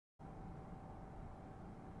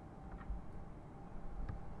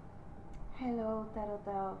Hello,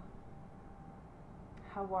 TaRoTAO.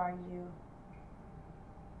 How are you?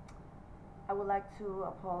 I would like to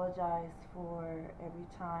apologize for every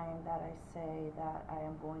time that I say that I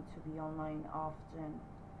am going to be online often.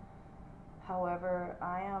 However,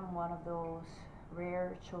 I am one of those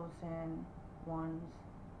rare chosen ones,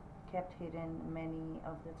 kept hidden many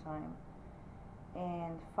of the time,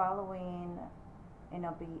 and following and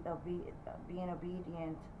being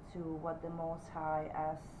obedient to what the Most High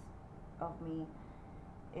asks of me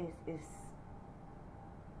is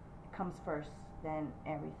comes first than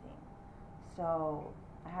everything. So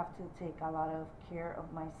I have to take a lot of care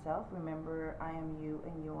of myself. Remember, I am you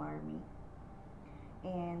and you are me.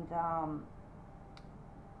 And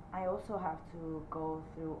I also have to go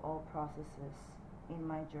through all processes in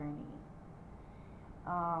my journey.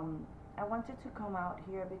 I wanted to come out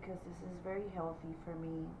here because this is very healthy for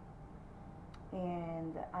me,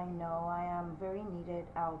 and I know I am very needed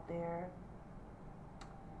out there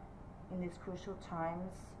in these crucial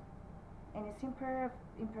times, and it's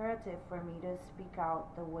imperative for me to speak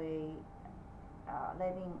out the way,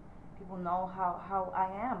 letting people know how I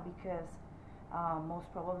am, because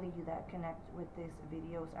most probably you that connect with these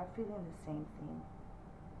videos are feeling the same thing.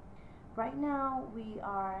 Right now we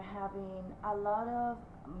are having a lot of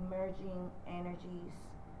merging energies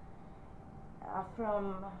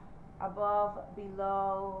from above,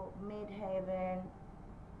 below, midheaven.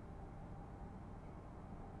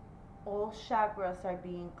 All chakras are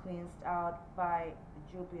being cleansed out by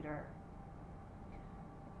Jupiter.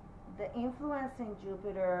 The influence in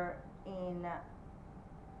Jupiter in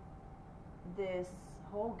this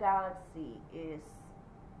whole galaxy is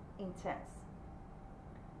intense.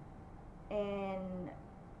 And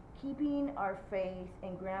keeping our faith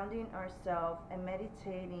and grounding ourselves and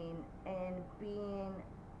meditating and being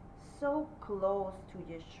so close to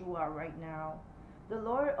Yeshua right now, the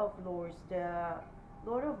Lord of Lords, the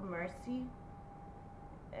Lord of Mercy,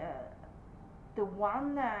 the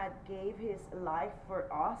one that gave his life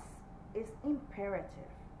for us, is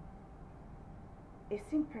imperative.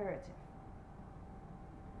 It's imperative.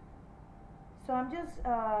 So I'm just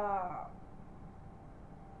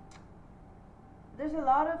there's a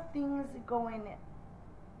lot of things going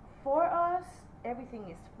for us. Everything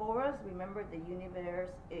is for us. Remember, the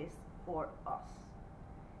universe is for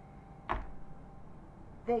us.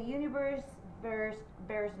 The universe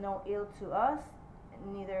bears no ill to us,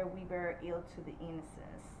 neither we bear ill to the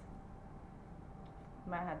innocents.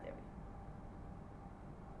 Mahadevi.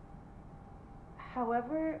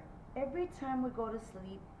 However, every time we go to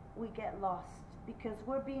sleep, we get lost because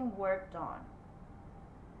we're being worked on.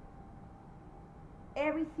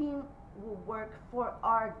 Everything will work for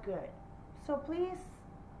our good. So please,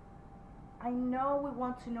 I know we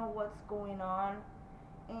want to know what's going on,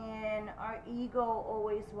 and our ego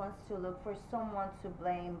always wants to look for someone to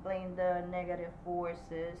blame the negative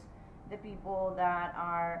forces, the people that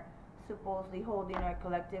are supposedly holding our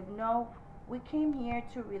collective. No, we came here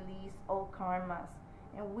to release all karmas,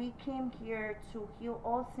 and we came here to heal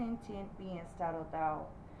all sentient beings, TaRoTAO.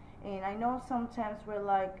 And I know sometimes we're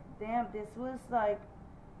like, damn, this was like,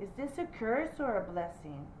 is this a curse or a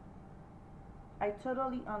blessing? I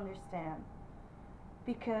totally understand,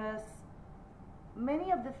 because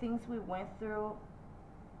many of the things we went through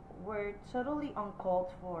were totally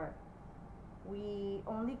uncalled for. We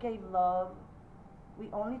only gave love. We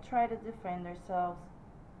only tried to defend ourselves.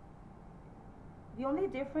 The only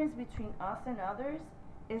difference between us and others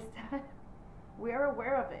is that we are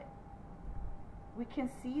aware of it. We can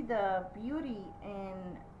see the beauty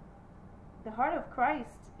and the heart of Christ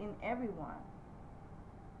in everyone.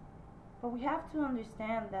 But we have to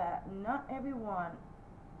understand that not everyone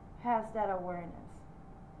has that awareness.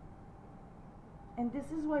 And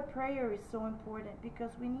this is why prayer is so important,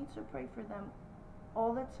 because we need to pray for them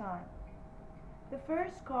all the time. The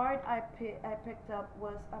first card I picked up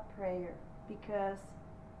was a prayer, because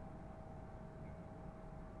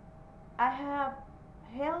I have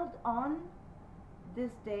held on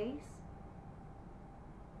these days,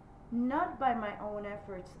 not by my own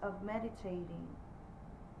efforts of meditating,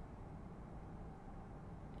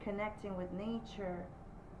 connecting with nature.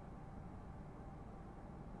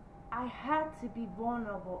 I had to be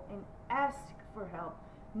vulnerable and ask for help,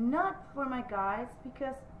 not for my guides,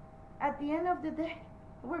 because at the end of the day,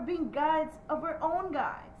 we're being guides of our own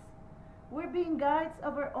guides. We're being guides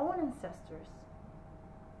of our own ancestors.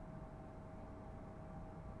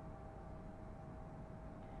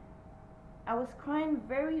 I was crying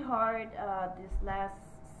very hard this last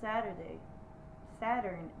Saturn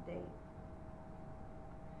day,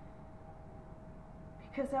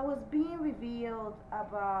 because I was being revealed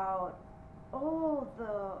about all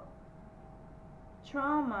the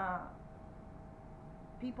trauma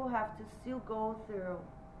people have to still go through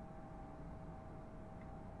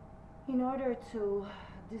in order to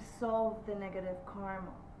dissolve the negative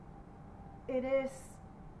karma. It is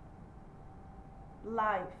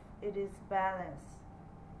life, it is balance.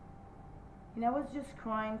 And I was just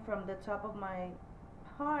crying from the top of my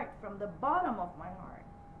heart, from the bottom of my heart.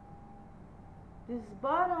 This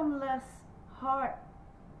bottomless heart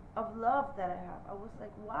of love that I have. I was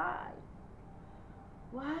like, why?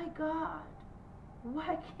 Why, God?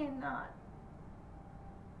 Why cannot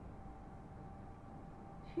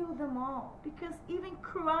heal them all? Because even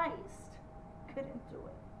Christ couldn't do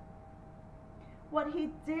it. What he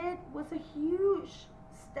did was a huge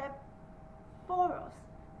step for us.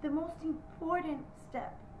 The most important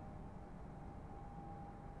step.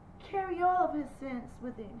 Carry all of his sins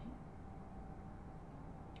within him.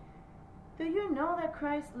 Do you know that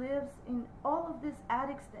Christ lives in all of these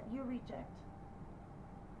addicts that you reject?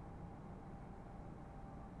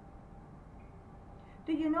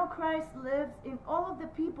 Do you know Christ lives in all of the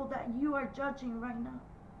people that you are judging right now?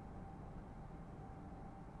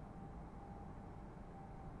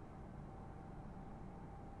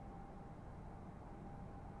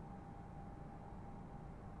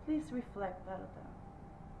 Please reflect, TaRoTAO.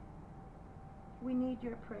 We need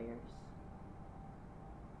your prayers.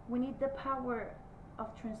 We need the power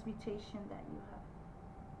of transmutation that you have.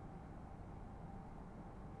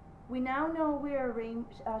 We now know we are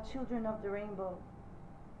children of the rainbow.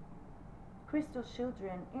 Crystal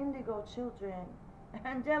children, indigo children,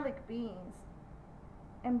 angelic beings,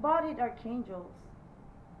 embodied archangels,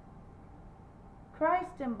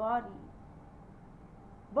 Christ embodied,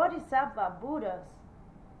 Bodhisattva, Buddhas.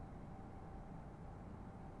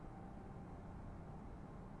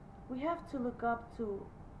 We have to look up to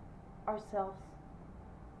ourselves.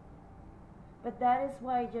 But that is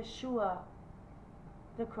why Yeshua,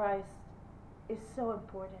 the Christ, is so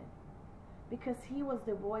important. Because he was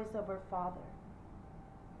the voice of our Father.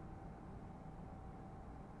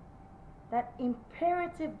 That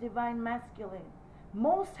imperative divine masculine,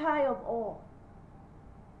 most high of all,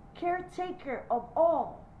 caretaker of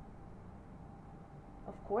all.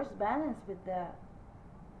 Of course, balanced with the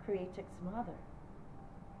CREATRIX mother.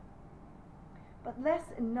 But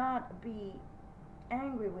let's not be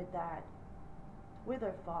angry with that, with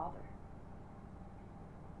our Father.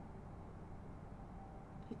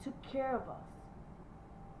 He took care of us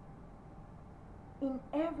in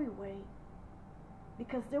every way.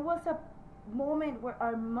 Because there was a moment where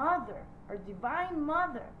our mother, our divine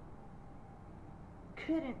mother,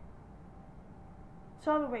 couldn't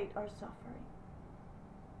tolerate our suffering.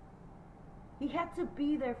 He had to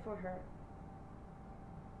be there for her,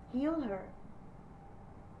 heal her.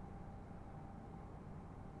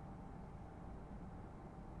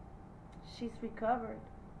 She's recovered.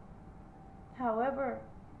 However,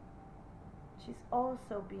 she's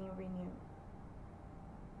also being renewed.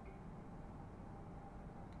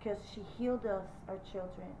 Because she healed us, our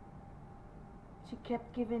children. She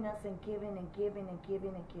kept giving us and giving and giving and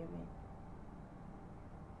giving and giving.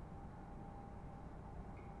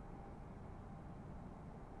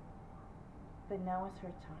 But now is her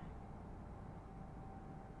time.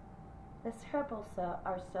 Let's help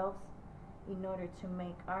ourselves in order to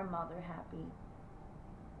make our mother happy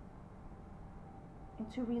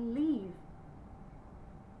and to relieve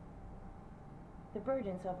the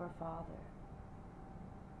burdens of our Father.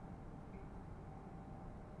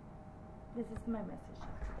 This is my message.